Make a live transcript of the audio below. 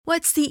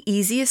What's the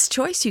easiest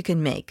choice you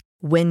can make?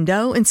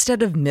 Window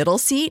instead of middle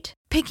seat?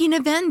 Picking a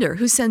vendor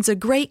who sends a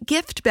great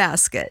gift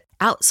basket?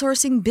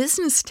 Outsourcing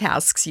business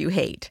tasks you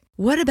hate?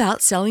 What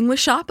about selling with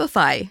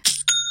Shopify?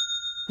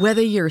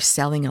 Whether you're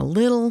selling a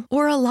little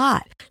or a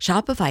lot,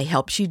 Shopify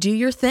helps you do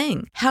your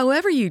thing,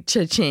 however you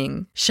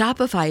cha-ching.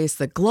 Shopify is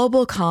the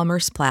global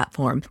commerce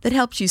platform that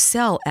helps you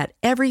sell at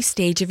every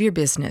stage of your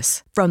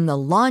business. From the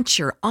launch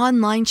your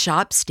online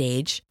shop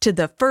stage to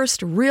the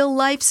first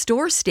real-life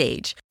store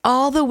stage,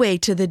 all the way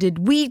to the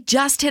did we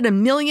just hit a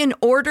million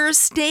orders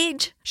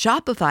stage.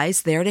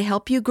 Shopify's there to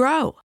help you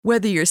grow.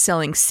 Whether you're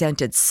selling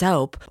scented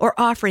soap or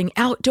offering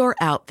outdoor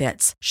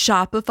outfits,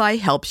 Shopify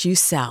helps you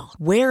sell.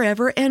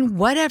 Wherever and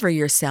whatever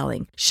you're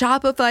selling,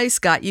 Shopify's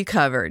got you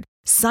covered.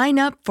 Sign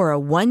up for a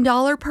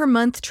 $1 per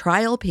month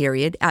trial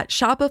period at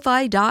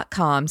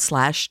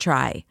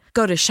shopify.com/try.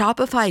 Go to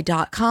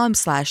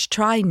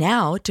shopify.com/try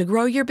now to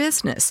grow your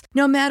business,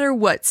 no matter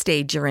what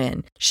stage you're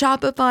in.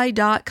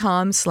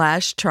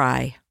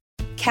 Shopify.com/try.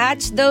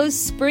 Catch those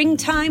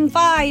springtime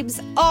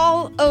vibes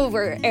all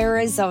over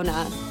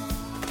Arizona.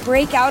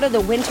 Break out of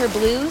the winter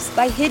blues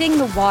by hitting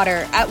the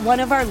water at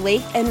one of our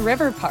lake and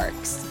river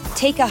parks.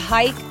 Take a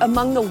hike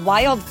among the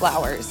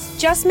wildflowers.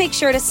 Just make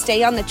sure to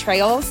stay on the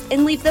trails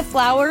and leave the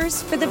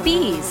flowers for the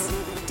bees.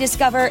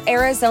 Discover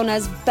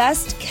Arizona's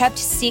best kept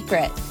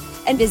secret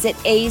and visit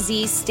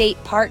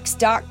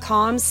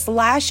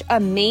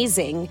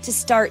azstateparks.com/amazing to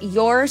start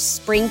your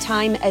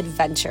springtime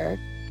adventure.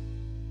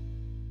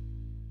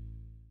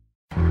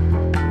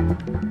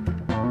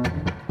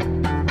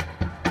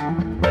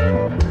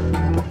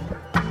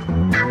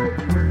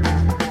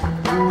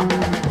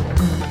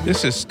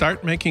 This is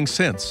Start Making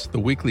Sense, the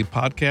weekly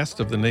podcast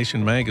of The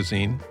Nation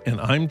magazine, and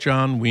I'm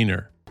John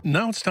Wiener.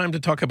 Now it's time to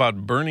talk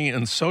about Bernie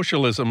and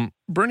socialism.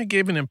 Bernie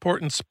gave an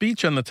important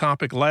speech on the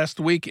topic last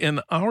week,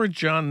 and our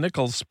John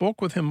Nichols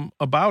spoke with him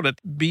about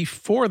it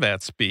before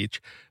that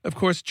speech. Of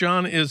course,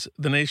 John is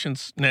The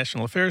Nation's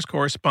national affairs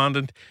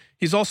correspondent.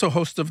 He's also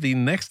host of the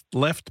Next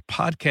Left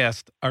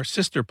podcast, our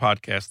sister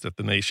podcast at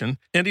The Nation,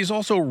 and he's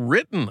also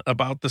written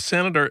about the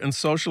senator and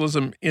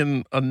socialism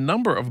in a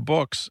number of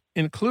books,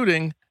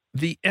 including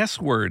The S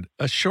Word,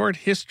 A Short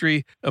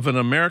History of an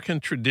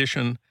American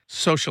Tradition,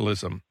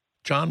 Socialism.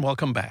 John,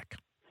 welcome back.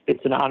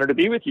 It's an honor to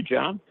be with you,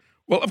 John.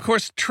 Well, of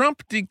course,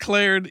 Trump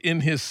declared in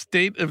his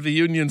State of the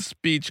Union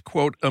speech,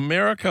 quote,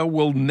 America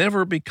will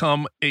never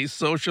become a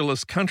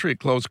socialist country,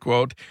 close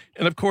quote.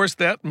 And of course,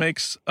 that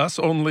makes us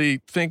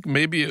only think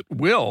maybe it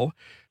will.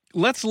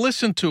 Let's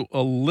listen to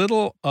a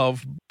little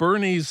of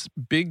Bernie's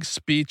big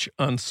speech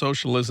on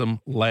socialism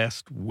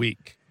last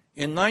week.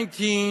 In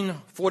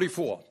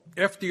 1944,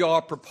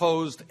 FDR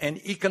proposed an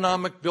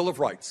economic Bill of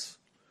Rights,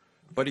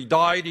 but he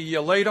died a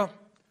year later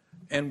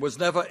and was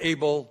never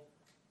able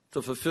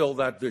to fulfill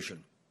that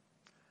vision.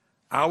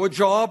 Our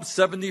job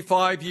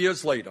 75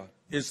 years later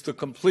is to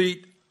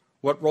complete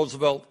what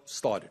Roosevelt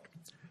started.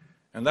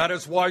 And that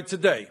is why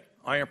today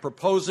I am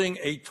proposing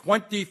a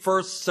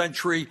 21st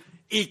century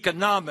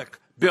economic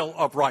Bill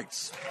of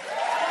Rights.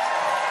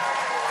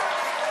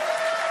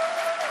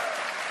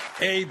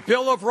 A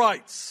Bill of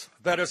Rights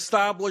that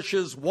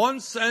establishes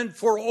once and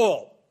for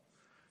all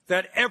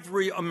that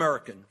every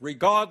American,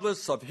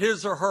 regardless of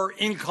his or her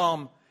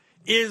income,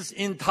 is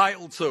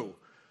entitled to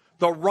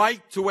the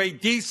right to a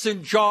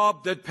decent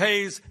job that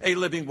pays a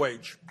living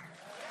wage,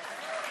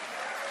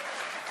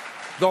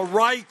 the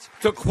right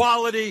to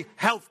quality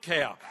health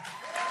care,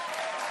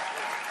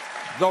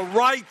 the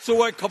right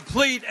to a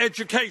complete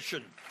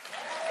education,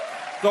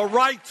 the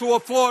right to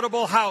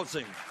affordable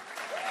housing,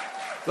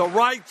 the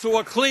right to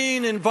a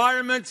clean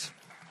environment,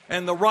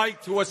 and the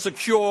right to a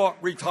secure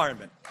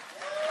retirement.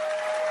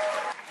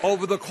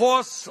 Over the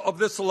course of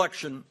this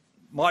election,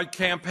 my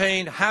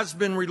campaign has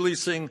been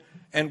releasing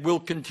and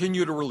will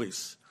continue to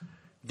release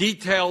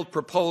detailed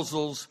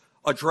proposals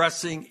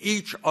addressing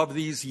each of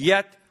these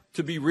yet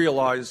to be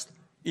realized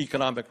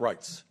economic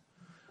rights.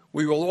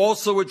 We will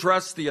also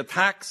address the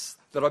attacks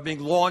that are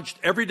being launched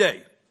every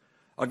day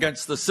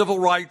against the civil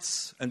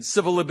rights and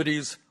civil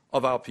liberties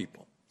of our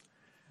people.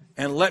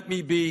 And let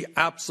me be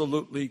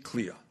absolutely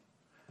clear.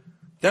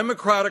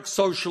 Democratic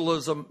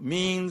socialism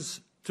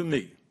means, to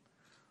me,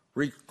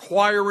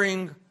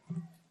 requiring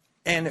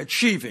and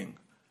achieving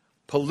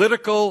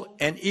political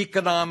and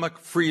economic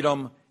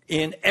freedom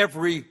in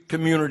every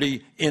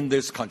community in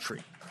this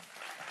country.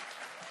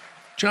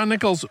 John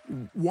Nichols,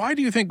 why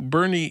do you think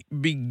Bernie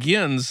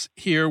begins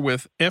here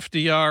with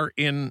FDR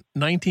in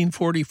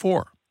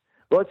 1944?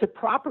 Well, it's a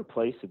proper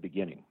place of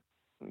beginning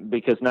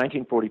because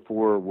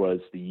 1944 was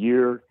the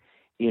year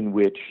in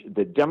which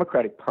the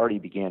Democratic Party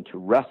began to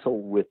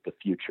wrestle with the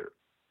future.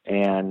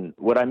 And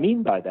what I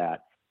mean by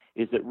that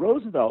is that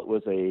Roosevelt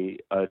was a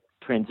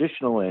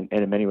transitional and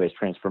in many ways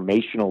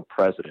transformational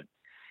president.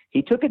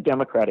 He took a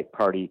Democratic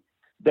Party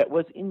that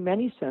was in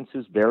many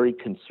senses very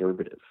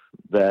conservative,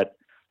 that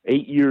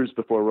 8 years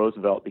before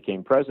Roosevelt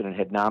became president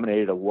had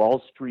nominated a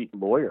Wall Street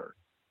lawyer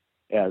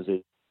as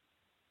a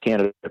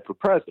candidate for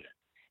president,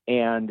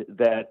 and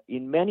that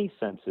in many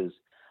senses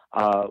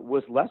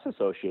was less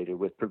associated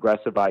with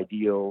progressive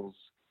ideals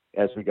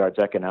as regards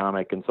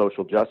economic and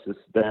social justice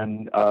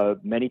than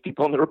many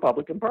people in the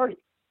Republican Party.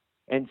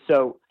 And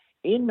so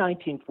in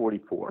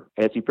 1944,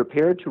 as he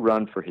prepared to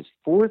run for his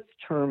fourth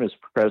term as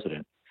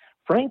president,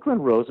 Franklin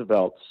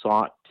Roosevelt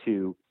sought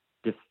to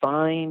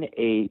define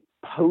a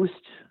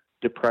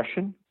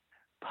post-Depression,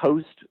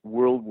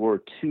 post-World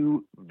War II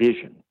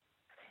vision.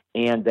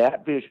 And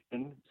that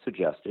vision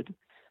suggested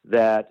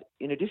that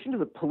in addition to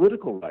the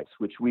political rights,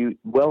 which we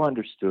well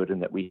understood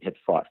and that we had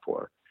fought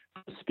for,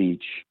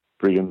 speech,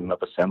 freedom of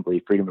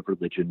assembly, freedom of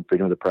religion,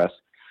 freedom of the press,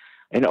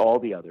 and all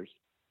the others,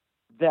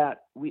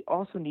 that we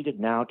also needed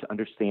now to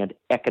understand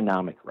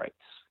economic rights,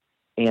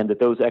 and that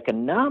those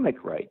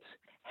economic rights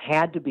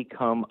had to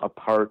become a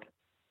part,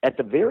 at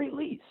the very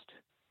least,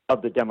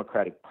 of the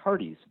Democratic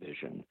Party's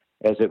vision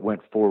as it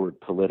went forward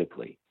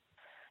politically.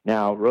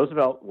 Now,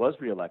 Roosevelt was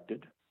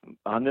reelected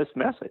on this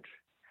message,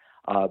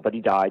 but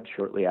he died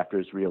shortly after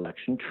his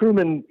reelection.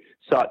 Truman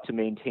sought to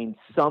maintain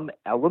some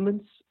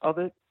elements of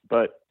it,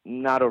 but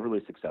not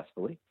overly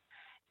successfully.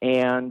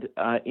 And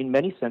in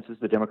many senses,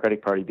 the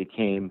Democratic Party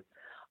became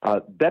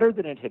better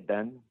than it had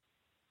been,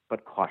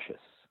 but cautious.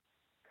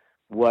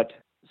 What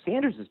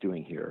Sanders is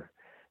doing here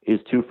is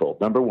twofold.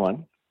 Number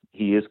one,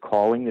 he is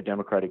calling the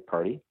Democratic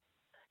Party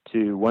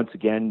to once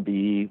again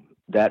be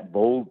that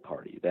bold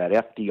party, that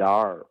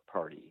FDR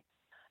party,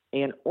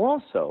 and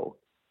also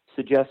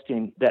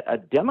suggesting that a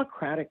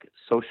democratic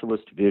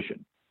socialist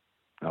vision.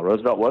 Now,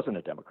 Roosevelt wasn't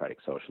a democratic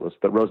socialist,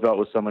 but Roosevelt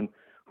was someone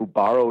who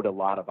borrowed a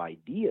lot of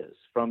ideas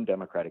from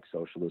democratic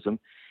socialism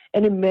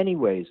and in many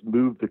ways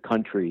moved the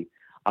country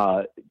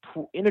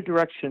in a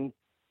direction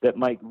that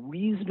might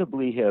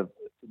reasonably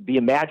be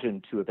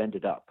imagined to have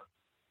ended up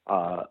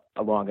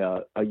along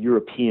a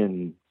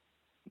European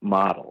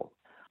model,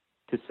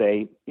 to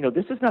say,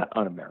 this is not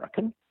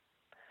un-American.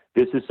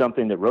 This is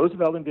something that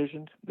Roosevelt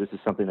envisioned. This is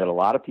something that a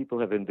lot of people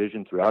have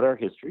envisioned throughout our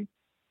history.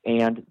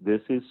 And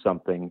this is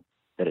something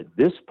that at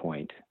this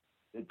point,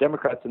 the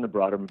Democrats and the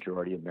broader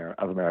majority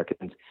of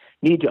Americans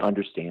need to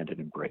understand and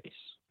embrace.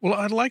 Well,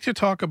 I'd like to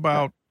talk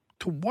about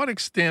to what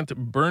extent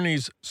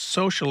Bernie's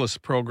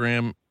socialist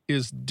program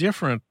is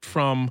different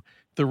from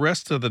the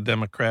rest of the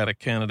Democratic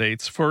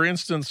candidates. For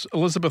instance,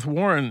 Elizabeth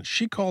Warren,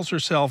 she calls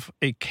herself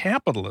a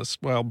capitalist,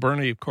 while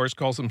Bernie, of course,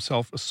 calls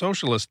himself a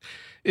socialist.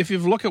 If you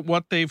look at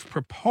what they've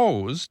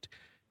proposed,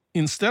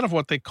 instead of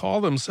what they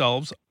call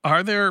themselves,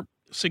 are there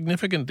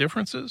significant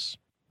differences?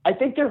 I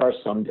think there are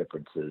some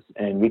differences,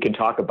 and we can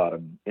talk about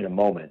them in a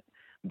moment.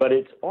 But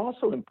it's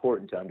also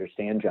important to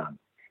understand, John,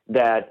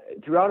 that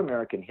throughout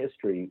American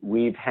history,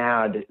 we've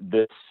had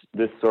this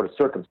sort of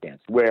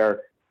circumstance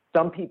where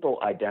some people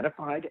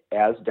identified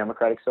as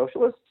democratic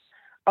socialists,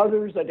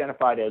 others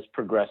identified as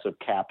progressive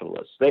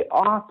capitalists. They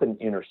often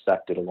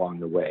intersected along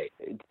the way.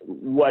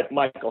 What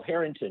Michael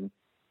Harrington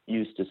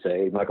used to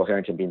say, Michael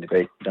Harrington being the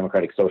great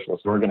democratic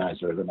socialist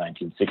organizer of the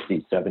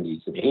 1960s,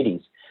 70s, and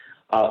 80s,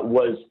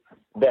 was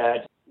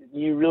that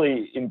you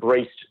really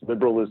embraced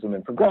liberalism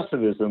and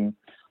progressivism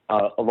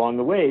along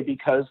the way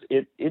because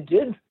it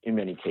did, in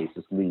many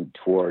cases, lead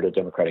toward a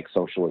democratic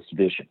socialist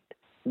vision.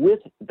 With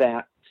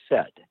that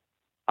said,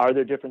 are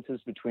there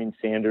differences between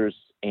Sanders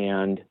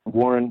and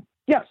Warren?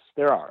 Yes,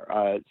 there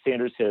are.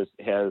 Sanders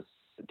has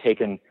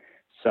taken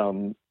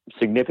some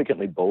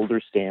significantly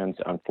bolder stands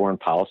on foreign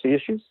policy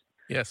issues,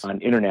 yes,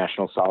 on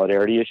international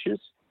solidarity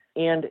issues.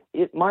 And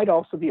it might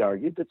also be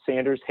argued that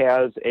Sanders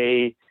has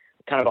a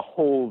kind of a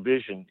whole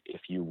vision,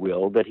 if you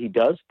will, that he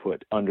does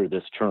put under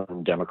this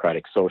term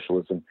democratic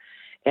socialism,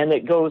 and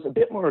that goes a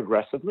bit more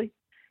aggressively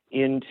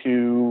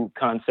into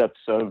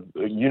concepts of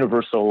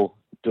universal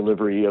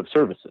delivery of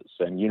services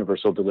and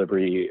universal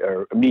delivery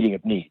or meeting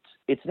of needs.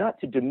 It's not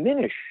to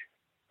diminish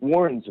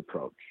Warren's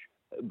approach,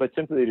 but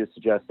simply to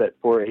suggest that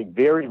for a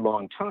very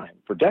long time,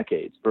 for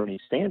decades, Bernie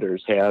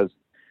Sanders has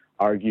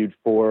argued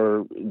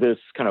for this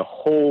kind of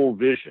whole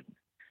vision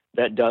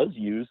that does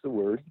use the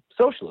word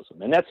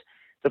socialism. And that's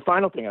the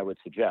final thing I would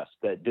suggest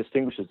that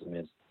distinguishes them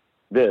is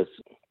this,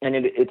 and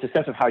it's a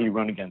sense of how you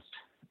run against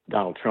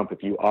Donald Trump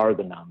if you are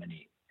the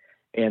nominee.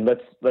 And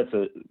let's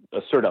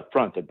assert up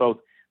front that both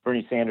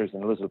Bernie Sanders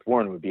and Elizabeth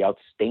Warren would be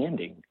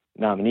outstanding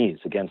nominees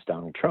against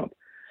Donald Trump.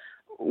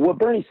 What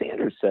Bernie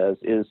Sanders says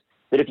is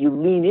that if you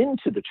lean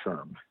into the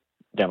term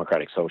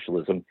democratic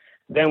socialism,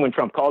 then when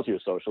Trump calls you a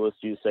socialist,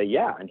 you say,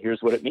 yeah, and here's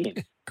what it means.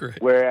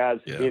 Whereas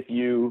if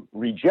you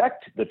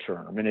reject the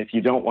term and if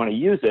you don't want to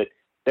use it,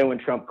 then when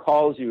Trump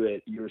calls you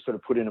it, you're sort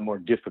of put in a more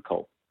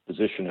difficult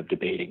position of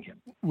debating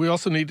him. We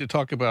also need to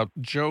talk about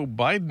Joe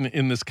Biden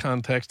in this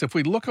context. If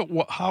we look at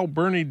how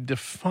Bernie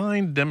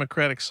defined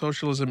democratic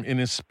socialism in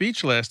his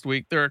speech last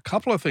week, there are a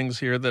couple of things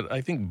here that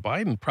I think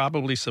Biden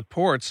probably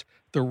supports.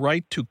 The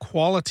right to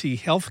quality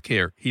health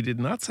care. He did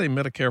not say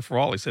Medicare for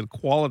all. He said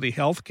quality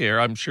health care.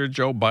 I'm sure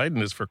Joe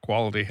Biden is for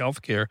quality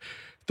health care.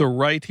 The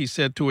right, he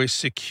said, to a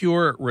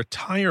secure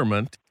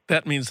retirement.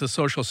 That means the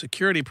Social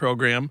Security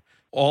program.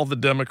 All the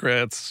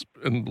Democrats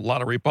and a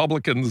lot of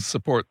Republicans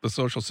support the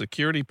Social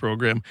Security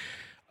program.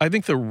 I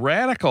think the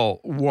radical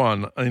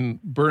one in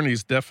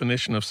Bernie's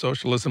definition of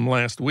socialism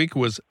last week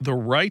was the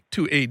right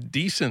to a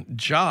decent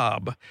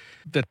job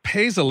that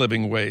pays a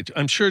living wage.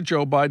 I'm sure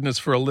Joe Biden is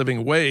for a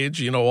living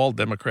wage. All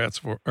Democrats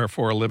are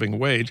for a living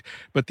wage.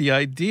 But the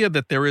idea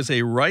that there is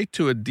a right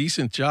to a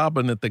decent job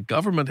and that the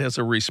government has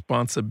a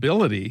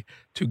responsibility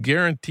to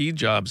guarantee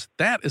jobs,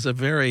 that is a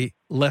very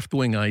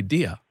left-wing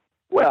idea.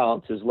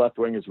 Well, it's as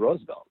left-wing as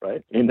Roosevelt,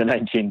 right, in the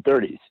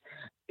 1930s.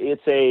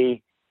 It's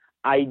a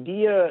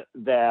idea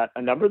that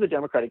a number of the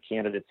Democratic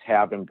candidates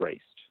have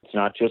embraced. It's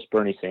not just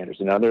Bernie Sanders.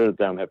 A number of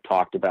them have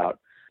talked about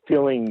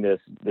filling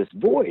this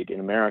void in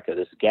America,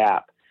 this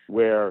gap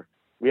where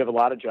we have a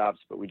lot of jobs,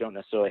 but we don't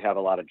necessarily have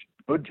a lot of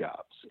good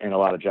jobs and a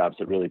lot of jobs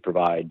that really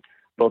provide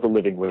both a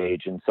living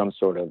wage and some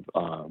sort of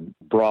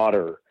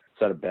broader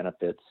set of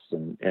benefits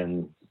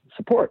and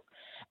support.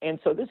 And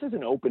so this is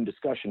an open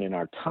discussion in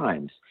our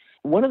times.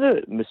 One of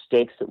the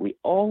mistakes that we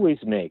always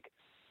make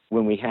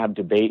when we have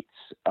debates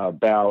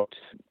about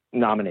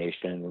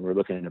nomination, when we're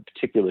looking at a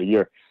particular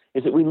year,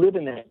 is that we live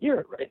in that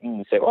year, right? And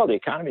we say, oh, the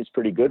economy is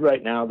pretty good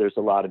right now. There's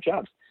a lot of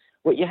jobs.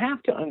 What you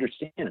have to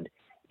understand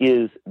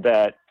is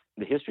that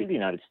the history of the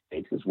United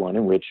States is one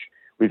in which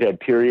we've had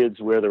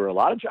periods where there were a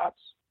lot of jobs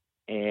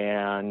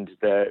and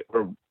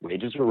where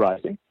wages were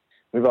rising.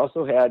 We've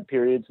also had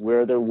periods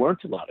where there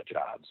weren't a lot of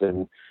jobs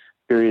and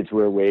periods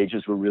where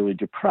wages were really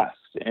depressed.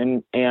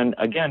 And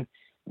again,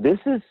 this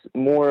is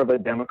more of a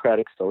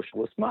democratic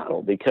socialist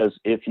model, because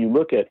if you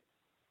look at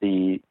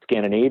the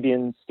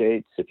Scandinavian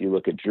states, if you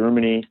look at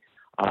Germany,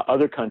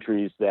 other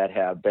countries that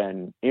have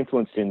been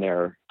influenced in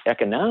their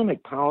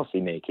economic policy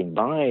making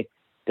by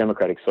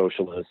democratic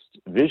socialist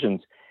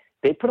visions,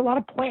 they put a lot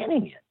of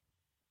planning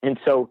in. And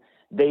so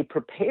they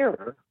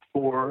prepare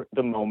for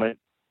the moment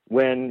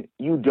when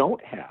you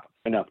don't have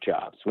enough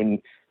jobs,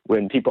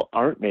 when people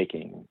aren't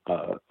making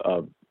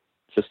a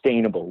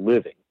sustainable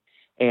living.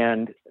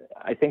 And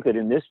I think that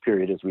in this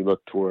period, as we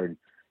look toward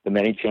the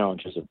many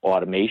challenges of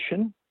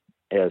automation,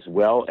 as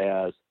well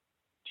as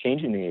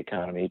changing the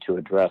economy to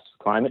address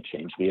climate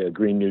change via a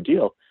Green New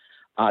Deal,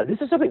 this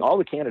is something all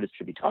the candidates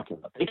should be talking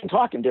about. They can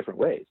talk in different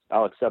ways.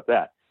 I'll accept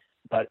that.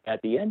 But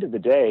at the end of the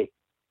day,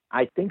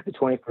 I think the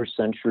 21st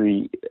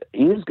century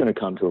is going to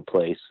come to a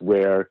place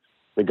where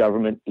the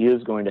government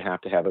is going to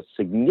have a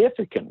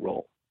significant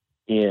role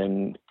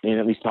in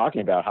at least talking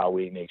about how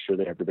we make sure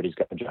that everybody's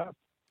got a job.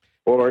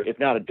 Or if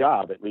not a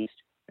job, at least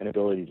an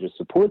ability to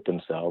support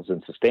themselves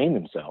and sustain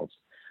themselves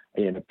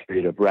in a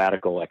period of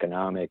radical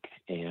economic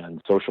and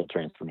social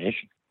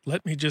transformation.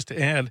 Let me just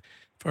add,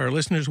 if our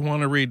listeners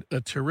want to read a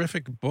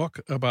terrific book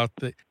about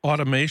the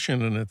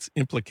automation and its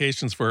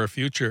implications for our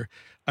future,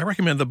 I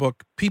recommend the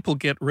book People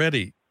Get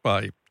Ready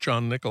by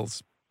John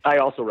Nichols. I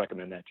also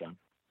recommend that, John.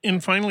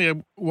 And finally, I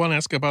want to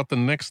ask about the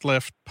Next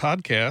Left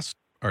podcast,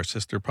 our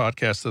sister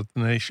podcast of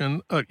the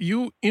nation.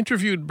 You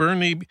interviewed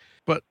Bernie,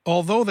 but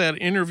although that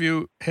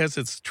interview has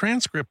its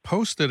transcript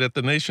posted at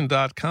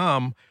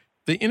thenation.com,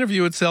 the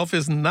interview itself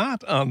is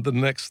not on the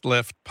Next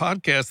Left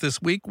podcast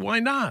this week. Why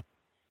not?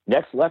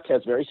 Next Left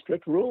has very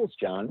strict rules,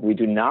 John. We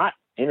do not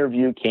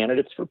interview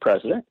candidates for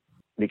president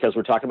because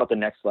we're talking about the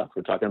Next Left.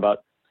 We're talking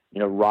about,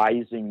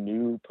 rising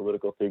new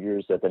political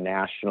figures at the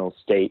national,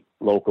 state,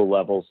 local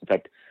levels. In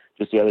fact,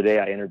 just the other day,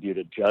 I interviewed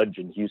a judge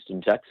in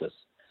Houston, Texas.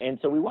 And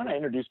so we want to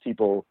introduce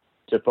people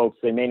to folks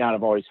they may not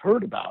have always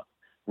heard about,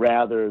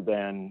 rather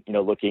than,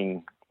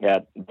 looking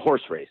at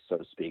horse race, so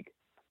to speak.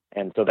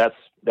 And so that's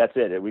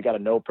it. We got a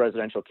no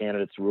presidential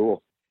candidates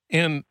rule.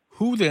 And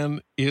who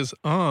then is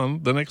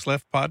on the Next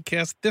Left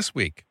podcast this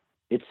week?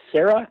 It's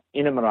Sarah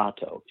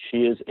Innamorato.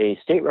 She is a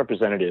state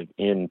representative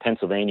in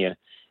Pennsylvania.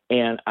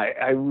 And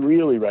I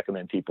really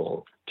recommend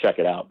people check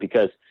it out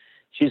because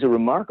she's a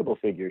remarkable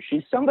figure.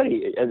 She's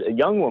somebody, a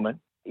young woman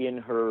in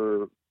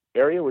her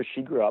area where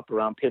she grew up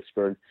around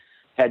Pittsburgh,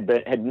 had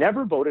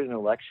never voted in an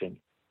election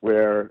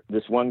where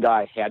this one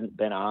guy hadn't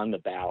been on the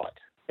ballot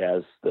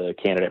as the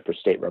candidate for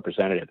state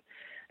representative.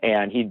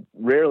 And he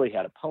rarely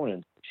had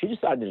opponents. She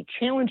decided to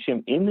challenge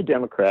him in the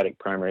Democratic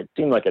primary. It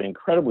seemed like an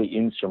incredibly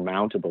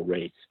insurmountable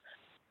race.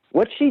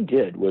 What she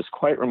did was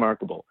quite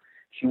remarkable.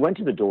 She went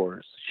to the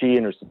doors. She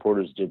and her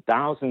supporters did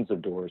thousands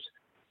of doors.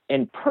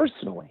 And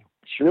personally,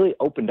 she really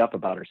opened up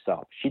about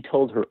herself. She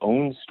told her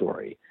own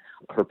story,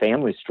 her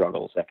family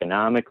struggles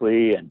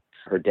economically and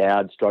her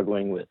dad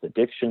struggling with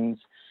addictions,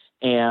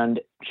 and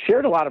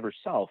shared a lot of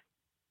herself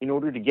in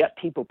order to get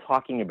people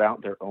talking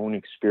about their own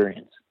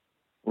experience.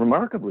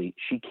 Remarkably,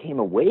 she came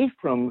away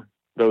from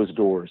those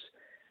doors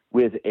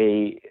with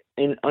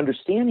an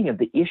understanding of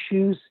the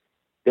issues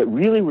that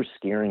really were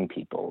scaring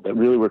people, that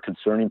really were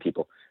concerning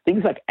people.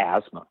 Things like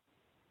asthma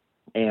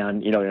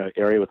and, in an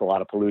area with a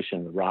lot of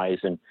pollution, the rise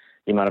in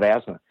the amount of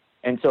asthma.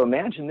 And so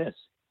imagine this.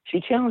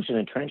 She challenged an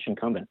entrenched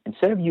incumbent.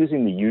 Instead of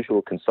using the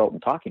usual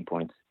consultant talking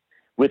points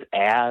with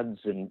ads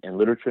and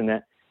literature in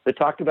that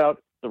talked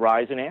about the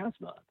rise in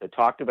asthma, that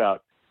talked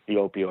about the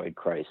opioid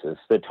crisis,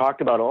 that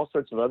talked about all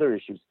sorts of other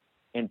issues,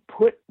 and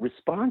put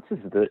responses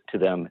to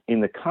them in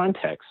the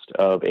context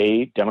of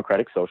a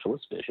democratic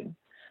socialist vision.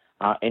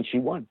 And she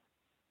won.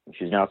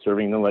 She's now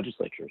serving in the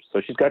legislature.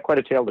 So she's got quite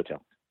a tale to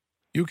tell.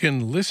 You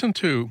can listen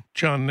to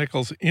John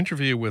Nichols'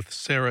 interview with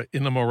Sarah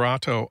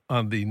Innamorato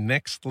on the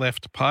Next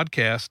Left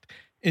podcast,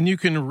 and you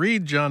can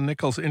read John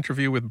Nichols'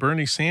 interview with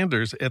Bernie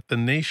Sanders at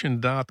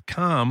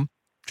thenation.com.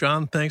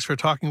 John, thanks for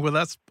talking with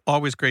us.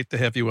 Always great to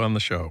have you on the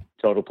show.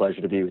 Total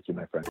pleasure to be with you,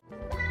 my friend.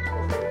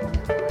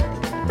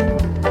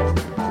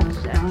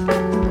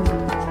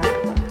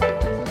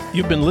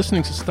 You've been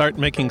listening to Start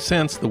Making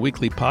Sense, the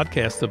weekly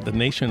podcast of The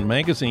Nation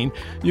magazine.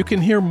 You can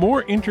hear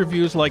more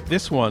interviews like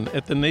this one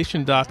at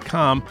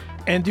thenation.com,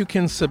 and you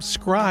can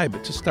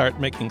subscribe to Start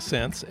Making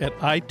Sense at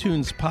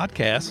iTunes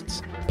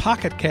Podcasts,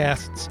 Pocket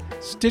Casts,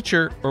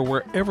 Stitcher, or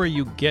wherever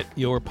you get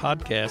your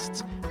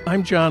podcasts.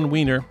 I'm John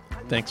Wiener.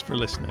 Thanks for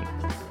listening.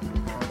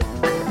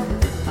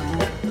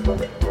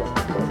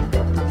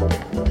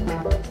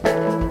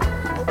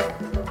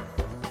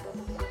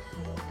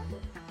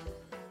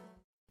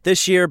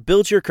 This year,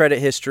 build your credit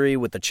history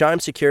with the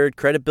Chime-secured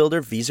Credit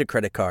Builder Visa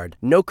Credit Card.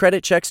 No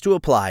credit checks to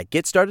apply.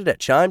 Get started at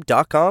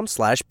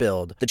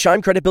chime.com/build. The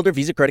Chime Credit Builder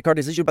Visa Credit Card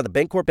is issued by the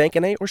Bancorp Bank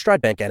N.A. or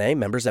Stride Bank N.A.,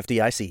 members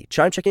FDIC.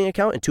 Chime checking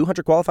account and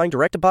 $200 qualifying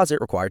direct deposit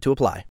required to apply.